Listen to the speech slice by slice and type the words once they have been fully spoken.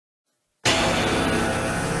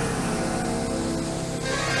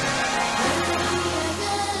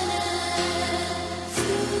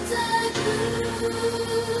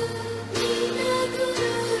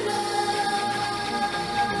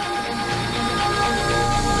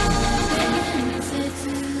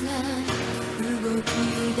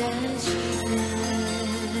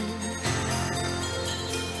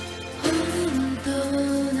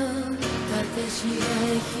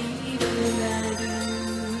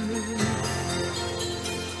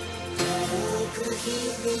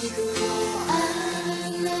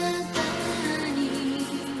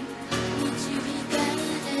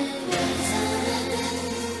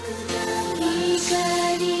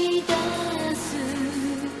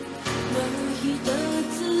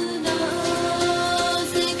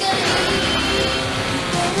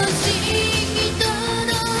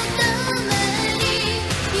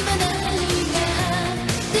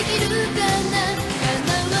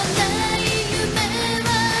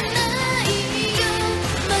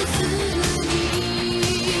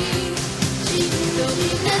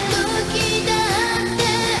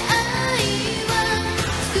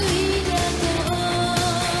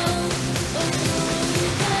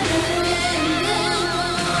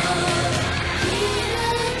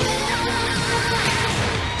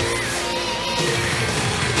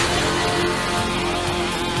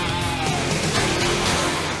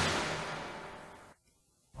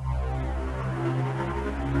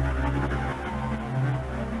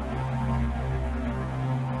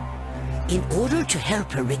In order to help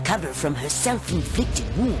her recover from her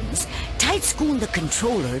self-inflicted wounds, Taitsuku the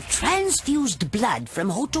controller transfused blood from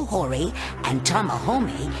Hotohori and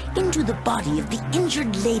Tamahome into the body of the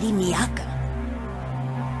injured Lady Miaka.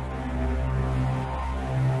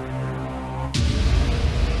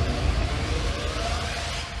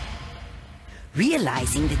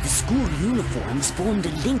 Realizing that the school uniforms formed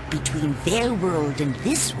a link between their world and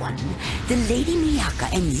this one, the Lady Miaka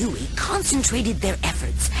and Yui concentrated their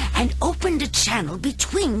efforts and opened a channel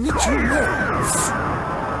between the two worlds.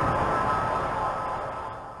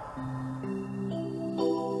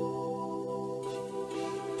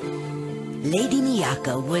 Lady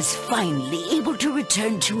Miaka was finally able to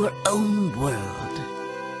return to her own world.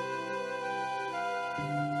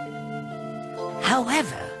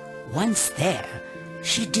 However, once there,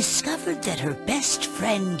 she discovered that her best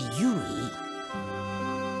friend, Yui...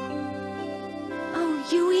 Oh,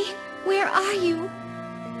 Yui, where are you?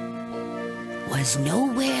 ...was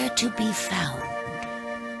nowhere to be found.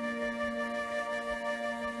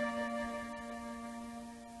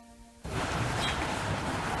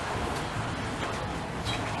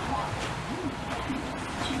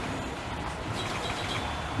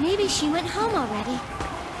 Maybe she went home already.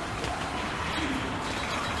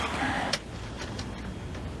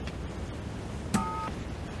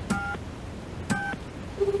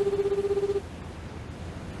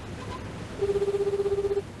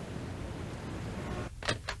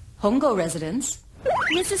 Hongo residence.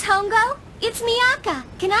 Mrs. Hongo, it's Miaka.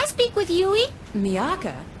 Can I speak with Yui?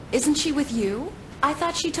 Miaka? Isn't she with you? I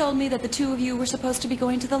thought she told me that the two of you were supposed to be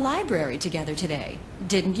going to the library together today.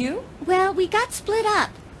 Didn't you? Well, we got split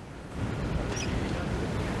up.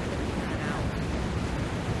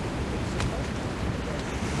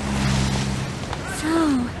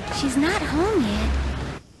 So, she's not home yet.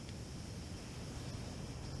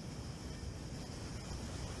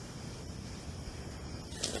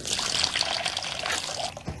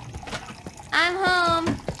 I'm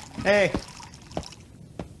home. Hey.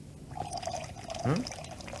 Hmm?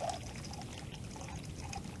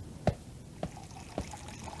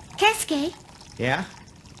 Keisuke, Yeah?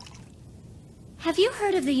 have you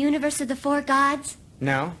heard of the Universe of the Four Gods?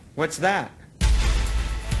 No? What's that?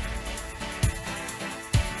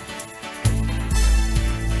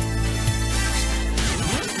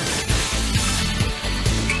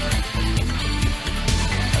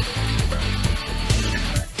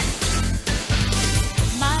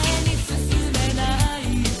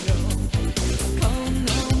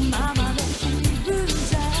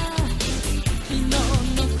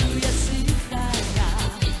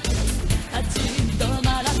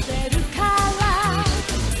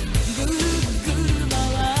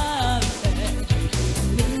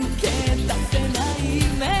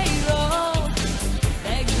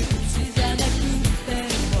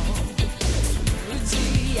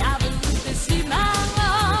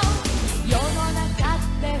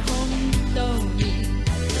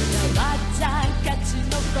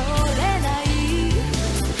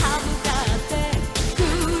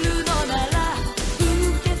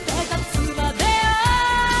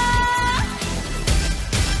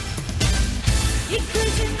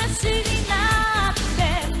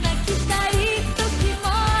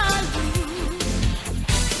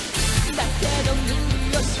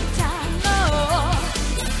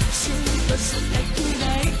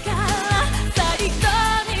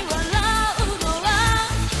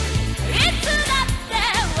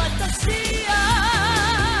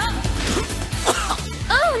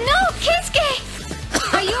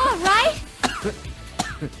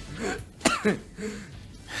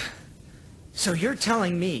 So you're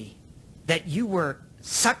telling me that you were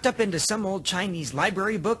Sucked up into some old Chinese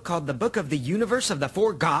library book called the Book of the Universe of the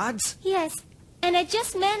Four Gods? Yes, and I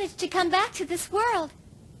just managed to come back to this world.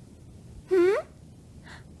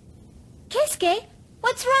 Keisuke,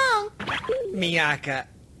 what's wrong? Miaka,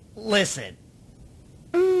 listen.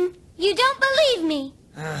 You don't believe me.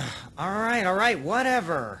 Alright,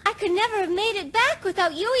 whatever. I could never have made it back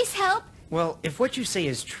without Yui's help. Well, if what you say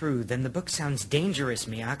is true, then the book sounds dangerous,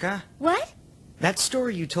 Miaka. What? That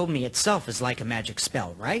story you told me itself is like a magic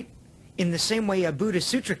spell, right? In the same way a Buddha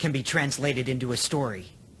Sutra can be translated into a story.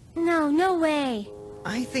 No way.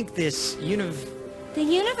 I think this The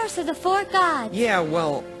universe of the four gods. Yeah,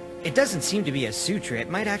 well, it doesn't seem to be a sutra. It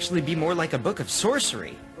might actually be more like a book of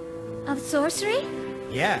sorcery. Of sorcery?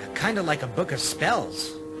 Yeah, kinda like a book of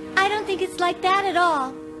spells. I don't think it's like that at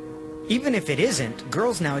all. Even if it isn't,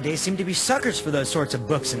 girls nowadays seem to be suckers for those sorts of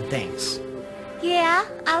books and things. Yeah,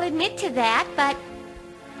 I'll admit to that, but...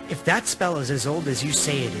 If that spell is as old as you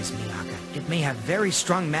say it is, Miaka, it may have very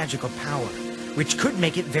strong magical power, which could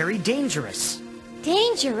make it very dangerous.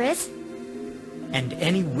 Dangerous? And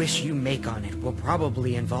any wish you make on it will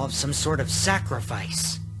probably involve some sort of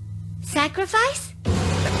sacrifice. Sacrifice?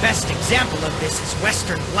 The best example of this is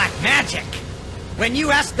Western black magic. When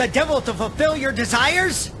you ask the devil to fulfill your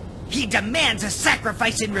desires, he demands a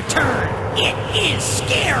sacrifice in return. It is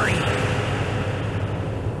scary!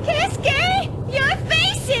 Keisuke! Your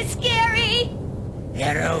face is scary!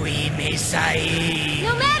 Eroi Mesai.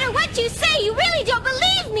 No matter what you say, you really don't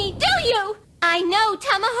believe me, do you? I know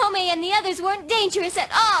Tamahome and the others weren't dangerous at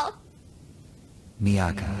all.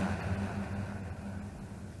 Miaka.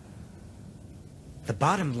 The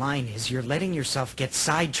bottom line is you're letting yourself get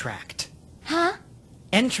sidetracked. Huh?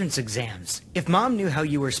 Entrance exams. If Mom knew how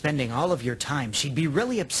you were spending all of your time, she'd be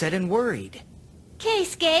really upset and worried.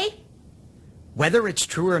 Keisuke? Whether it's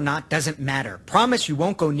true or not doesn't matter. Promise you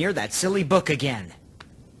won't go near that silly book again.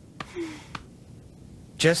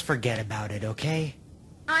 Just forget about it, okay?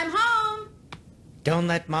 I'm home! Don't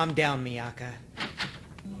let Mom down, Miaka.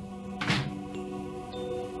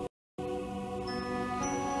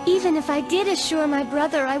 Even if I did assure my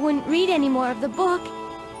brother I wouldn't read any more of the book,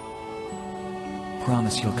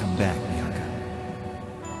 Promise you'll come back, Miaka.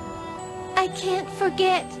 I can't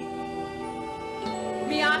forget.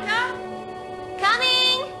 Miaka?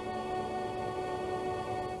 Coming!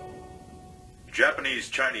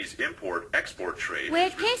 Japanese-Chinese import-export trade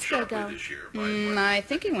Where'd has risen Keisuke sharply go? this year by I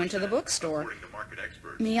think he went to the bookstore. according to market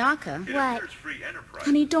experts. Miaka, It What? appears free enterprise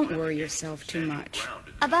honey, is don't finally worry gaining yourself too substantial much. ground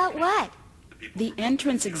in About what? The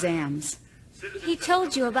entrance exams. He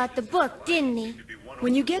told you about the book, didn't he?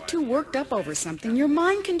 When you get too worked up over something, your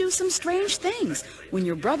mind can do some strange things. When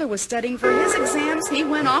your brother was studying for his exams, he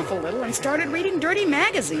went off a little and started reading dirty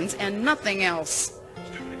magazines and nothing else.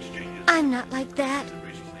 I'm not like that.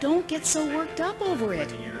 Don't get so worked up over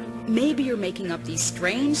it. Maybe you're making up these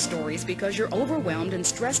strange stories because you're overwhelmed and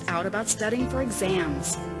stressed out about studying for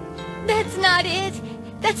exams. That's not it!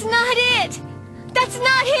 That's not it! That's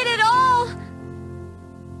not it at all!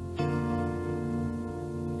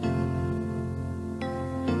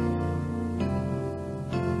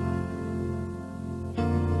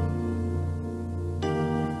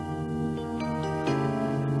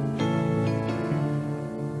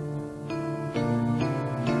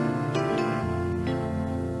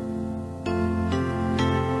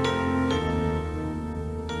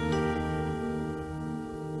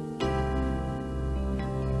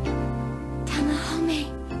 Tamahome.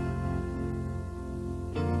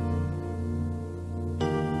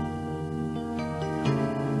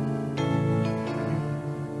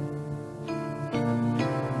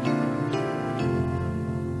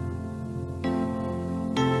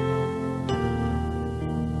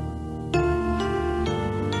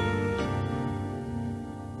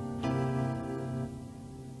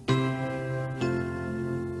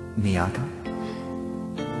 Miaka?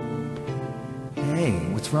 Hey,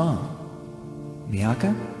 what's wrong?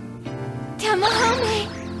 Miaka? Tamahome!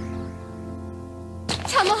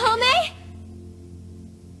 Tamahome?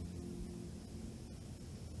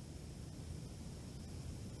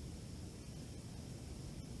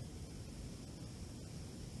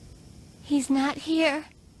 He's not here.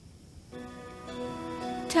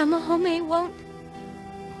 Tamahome won't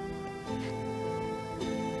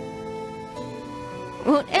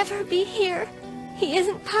ever be here. He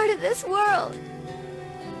isn't part of this world.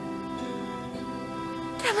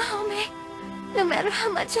 Tamahome, no matter how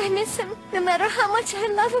much I miss him, no matter how much I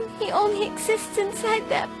love him, he only exists inside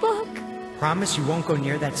that book. Promise you won't go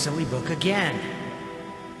near that silly book again.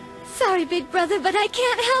 Sorry, big brother, but I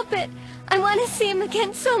can't help it. I want to see him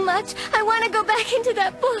again so much. I want to go back into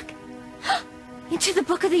that book. into the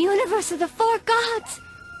book of the universe of the four gods.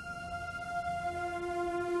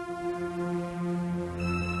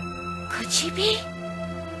 Could she be?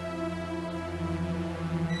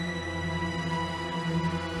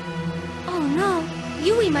 Oh no,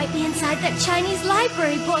 Yui might be inside that Chinese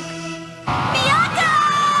library book. Miaka!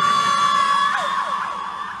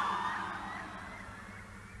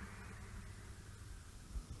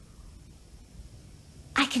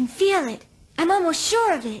 I can feel it. I'm almost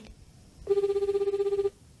sure of it.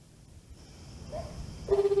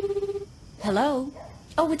 Hello?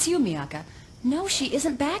 Oh, it's you, Miaka. No, she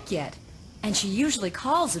isn't back yet. And she usually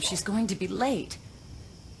calls if she's going to be late.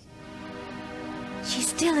 She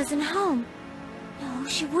still isn't home. No,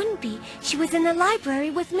 she wouldn't be. She was in the library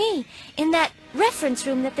with me, in that reference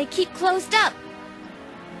room that they keep closed up.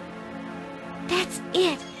 That's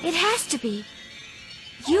it. It has to be.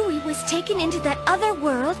 Yui was taken into that other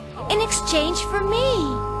world in exchange for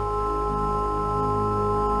me.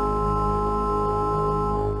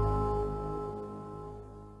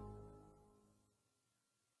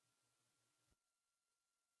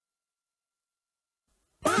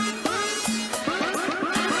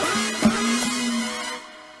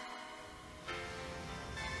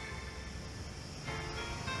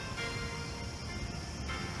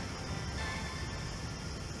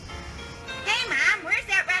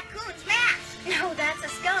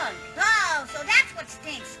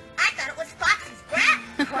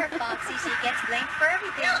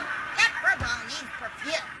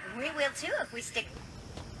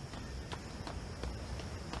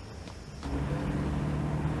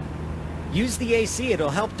 Use the AC, it'll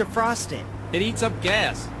help defrost it. It eats up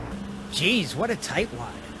gas. Jeez, what a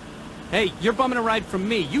tightwad. Hey, you're bumming a ride from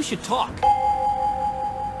me. You should talk.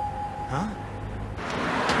 Huh?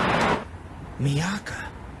 Miaka.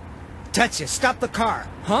 Tetsuya, stop the car.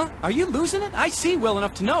 Huh? Are you losing it? I see well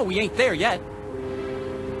enough to know we ain't there yet.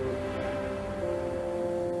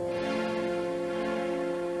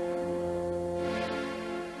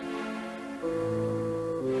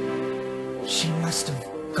 She must have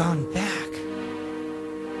gone back.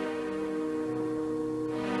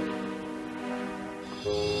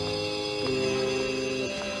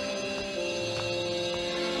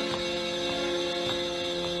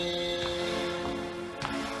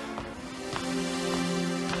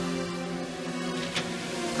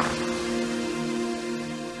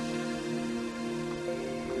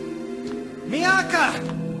 Miaka!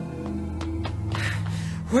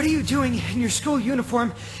 What are you doing in your school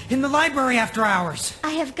uniform in the library after hours?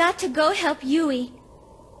 I have got to go help Yui.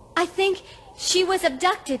 I think she was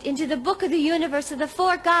abducted into the book of the universe of the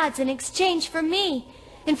four gods in exchange for me.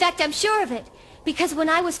 In fact, I'm sure of it. Because when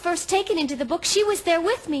I was first taken into the book, she was there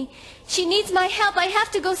with me. She needs my help. I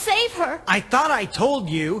have to go save her. I thought I told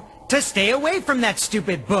you to stay away from that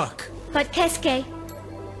stupid book. But Keisuke,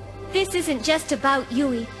 this isn't just about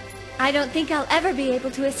Yui. I don't think I'll ever be able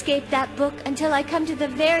to escape that book until I come to the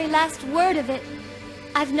very last word of it.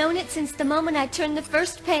 I've known it since the moment I turned the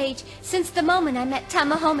first page, since the moment I met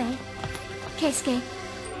Tamahome. Keisuke,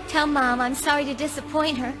 tell Mom I'm sorry to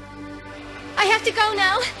disappoint her. I have to go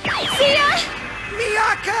now. See ya!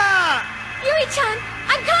 Miaka! Yui-chan,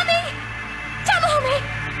 I'm coming! Tamahome!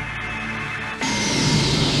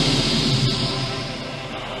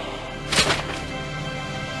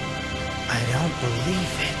 I don't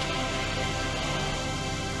believe it.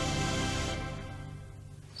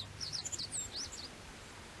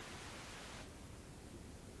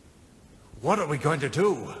 What are we going to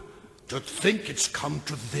do? To think it's come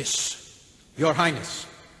to this. Your Highness,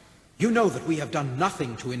 you know that we have done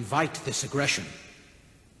nothing to invite this aggression.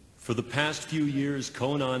 For the past few years,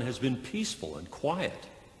 Konan has been peaceful and quiet.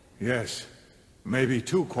 Yes, maybe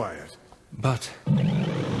too quiet. But...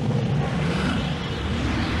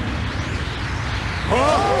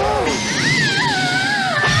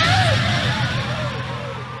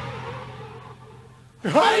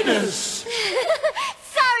 Highness!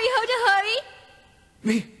 Sorry, Hotohori!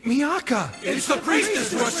 Miaka! It's the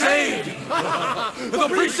priestess who was saved! The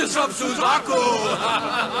priestess of Suzaku!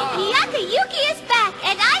 Miaka Yugi is back,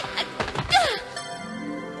 and I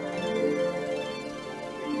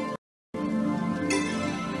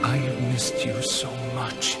have missed you so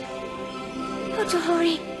much.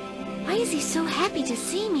 Hotohori, why is he so happy to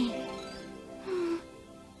see me?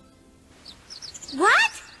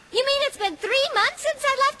 What? You mean it's been 3 months since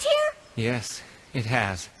I left here? Yes, it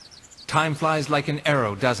has. Time flies like an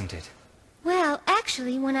arrow, doesn't it? Well,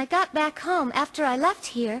 actually, when I got back home after I left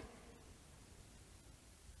here...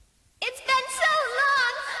 It's been so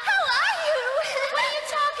long! How are you? What are you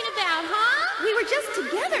talking about, huh? We were just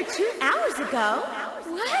together 2 hours ago.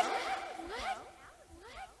 What?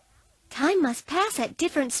 Time must pass at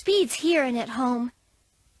different speeds here and at home.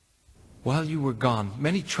 While you were gone,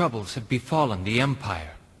 many troubles have befallen the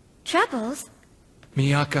Empire. Troubles?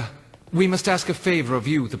 Miaka, we must ask a favor of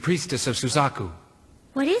you, the priestess of Suzaku.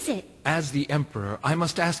 What is it? As the Emperor, I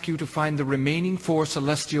must ask you to find the remaining 4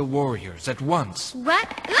 celestial warriors at once. What?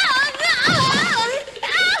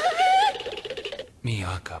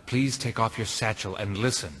 Miaka, please take off your satchel and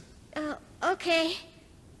listen. Okay.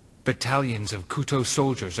 Battalions of Kuto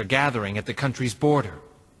soldiers are gathering at the country's border.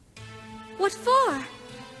 What for?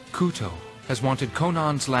 Kuto has wanted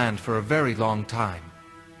Conan's land for a very long time.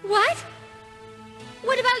 What?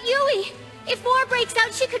 What about Yui? If war breaks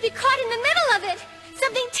out, she could be caught in the middle of it.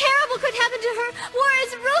 Something terrible could happen to her. War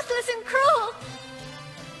is ruthless and cruel.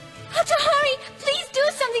 Hotohori, please do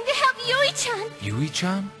something to help Yui-chan.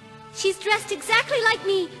 Yui-chan? She's dressed exactly like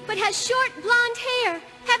me, but has short blonde hair.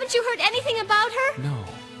 Haven't you heard anything about her? No,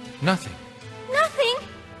 nothing. Nothing?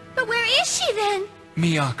 But where is she then?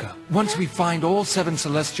 Miaka, once we find all 7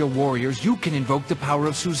 celestial warriors, you can invoke the power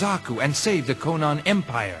of Suzaku and save the Conan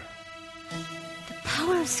Empire. The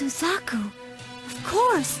power of Suzaku? Of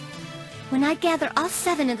course. When I gather all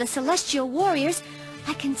 7 of the celestial warriors,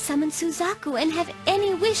 I can summon Suzaku and have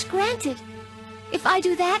any wish granted. If I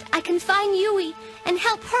do that, I can find Yui and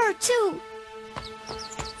help her too.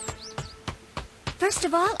 First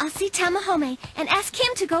of all, I'll see Tamahome and ask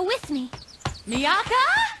him to go with me. Miaka?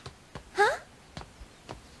 Huh?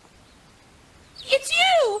 It's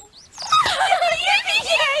you!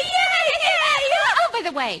 Oh, by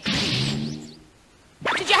the way,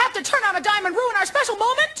 did you have to turn on a dime and ruin our special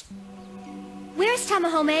moment? Where's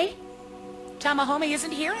Tamahome? Tamahome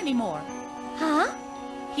isn't here anymore. Huh?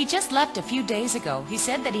 He just left a few days ago. He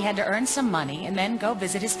said that he had to earn some money and then go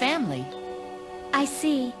visit his family. I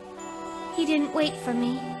see. He didn't wait for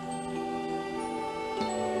me.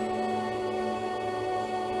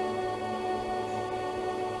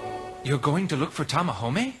 You're going to look for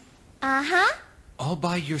Tamahome? Uh-huh. All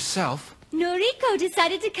by yourself? Noriko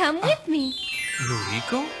decided to come with me.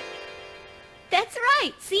 Nuriko? That's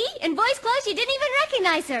right. See? In boy's clothes, you didn't even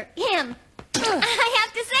recognize her. Him. I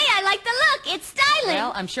have to say, I like the look. It's styling.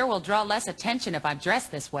 Well, I'm sure we'll draw less attention if I'm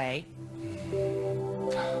dressed this way.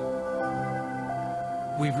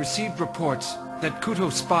 We've received reports that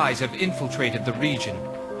Kuto spies have infiltrated the region.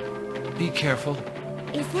 Be careful.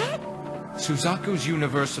 Is that? Suzaku's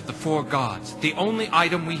universe of the 4 gods, the only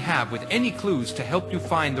item we have with any clues to help you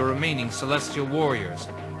find the remaining celestial warriors.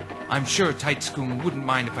 I'm sure Taitsukun wouldn't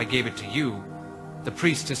mind if I gave it to you, the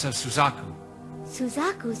priestess of Suzaku.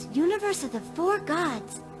 Suzaku's universe of the 4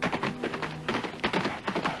 gods.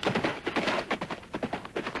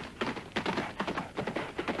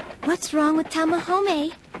 What's wrong with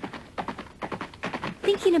Tamahome?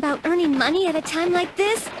 Thinking about earning money at a time like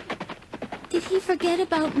this? Did he forget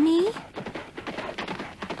about me?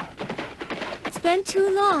 It's been too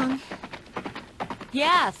long.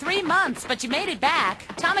 Yeah, 3 months, but you made it back.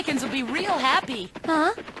 Tomikins will be real happy.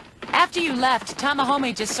 Huh? After you left,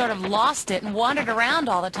 Tamahome just sort of lost it and wandered around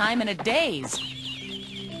all the time in a daze.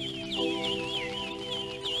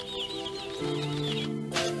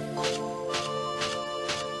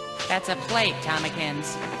 That's a plate,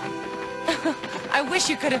 Tomikins. I wish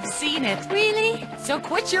you could have seen it. Really? So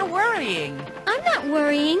quit your worrying. I'm not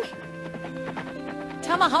worrying.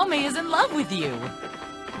 Tamahome is in love with you.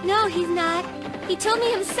 No, he's not. He told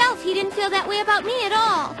me himself he didn't feel that way about me at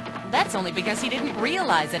all. That's only because he didn't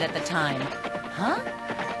realize it at the time. Huh?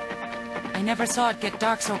 I never saw it get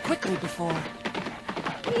dark so quickly before.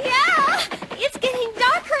 Yeah! It's getting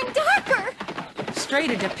darker and darker! Straight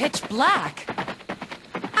into pitch black.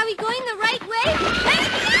 Are we going the right way?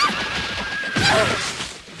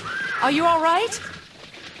 Are you all right?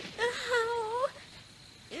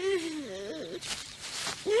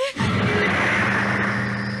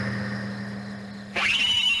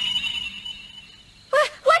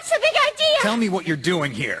 What's the big idea? Tell me what you're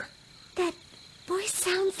doing here. That voice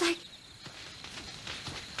sounds like...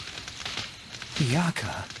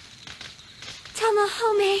 Miaka.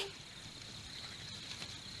 Tamahome.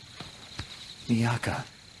 Miaka.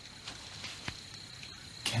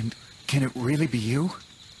 Can it really be you?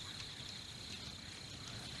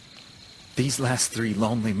 These last 3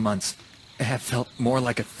 lonely months have felt more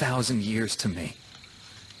like 1,000 years to me.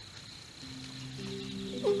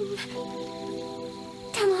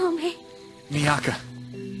 Tamahome. Miaka.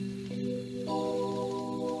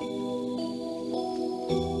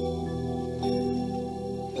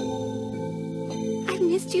 I've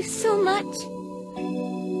missed you so much.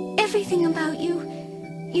 Everything about you.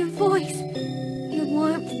 Your voice. Your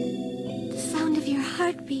warmth. The sound of your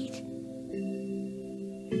heartbeat.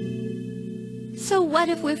 So what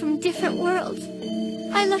if we're from different worlds?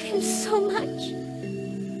 I love him so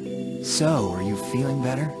much. So, are you feeling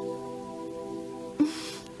better?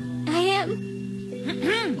 I am.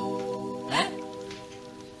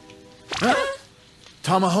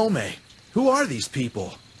 Tamahome, who are these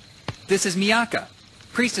people? This is Miaka,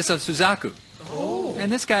 priestess of Suzaku. Oh.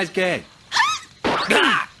 And this guy's gay.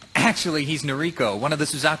 Actually, he's Nuriko, one of the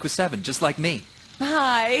Suzaku 7, just like me.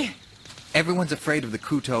 Hi. Everyone's afraid of the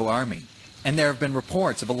Kuto army, and there have been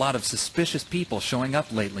reports of a lot of suspicious people showing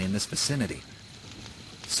up lately in this vicinity.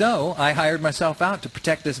 So, I hired myself out to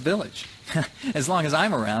protect this village. As long as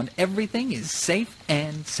I'm around, everything is safe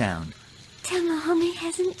and sound. Tamahome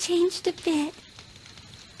hasn't changed a bit.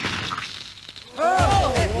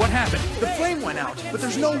 Oh! What happened? The flame went out, but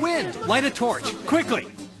there's no wind. Light a torch, quickly!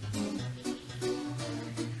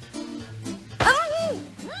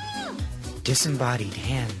 Disembodied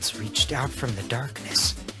hands reached out from the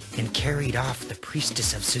darkness and carried off the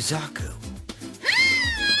priestess of Suzaku.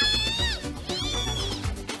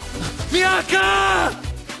 Miaka!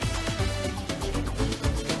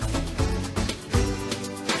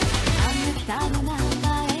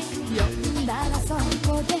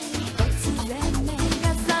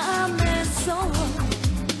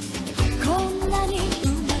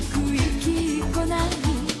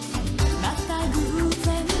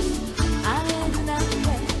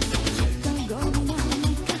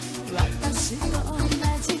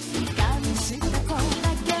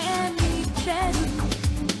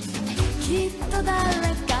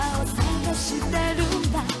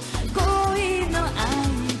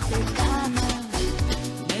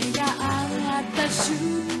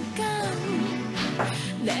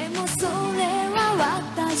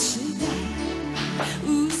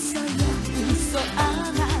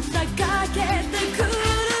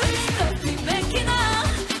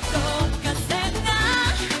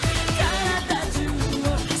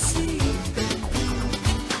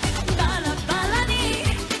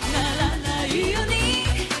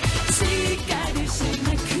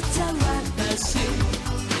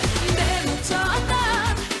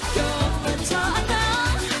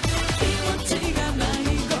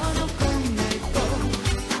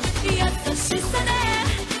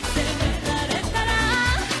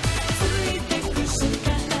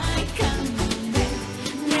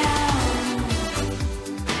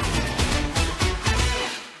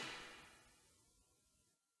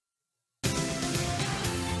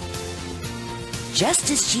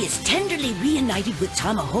 Just as she is tenderly reunited with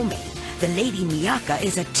Tamahome, the Lady Miaka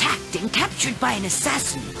is attacked and captured by an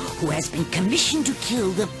assassin who has been commissioned to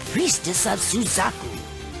kill the priestess of Suzaku.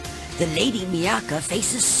 The Lady Miaka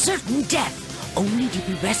faces certain death, only to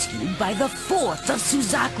be rescued by the 4th of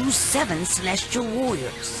Suzaku's 7 celestial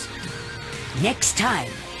warriors. Next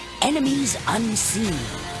time, enemies unseen,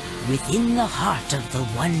 within the heart of the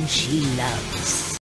one she loves.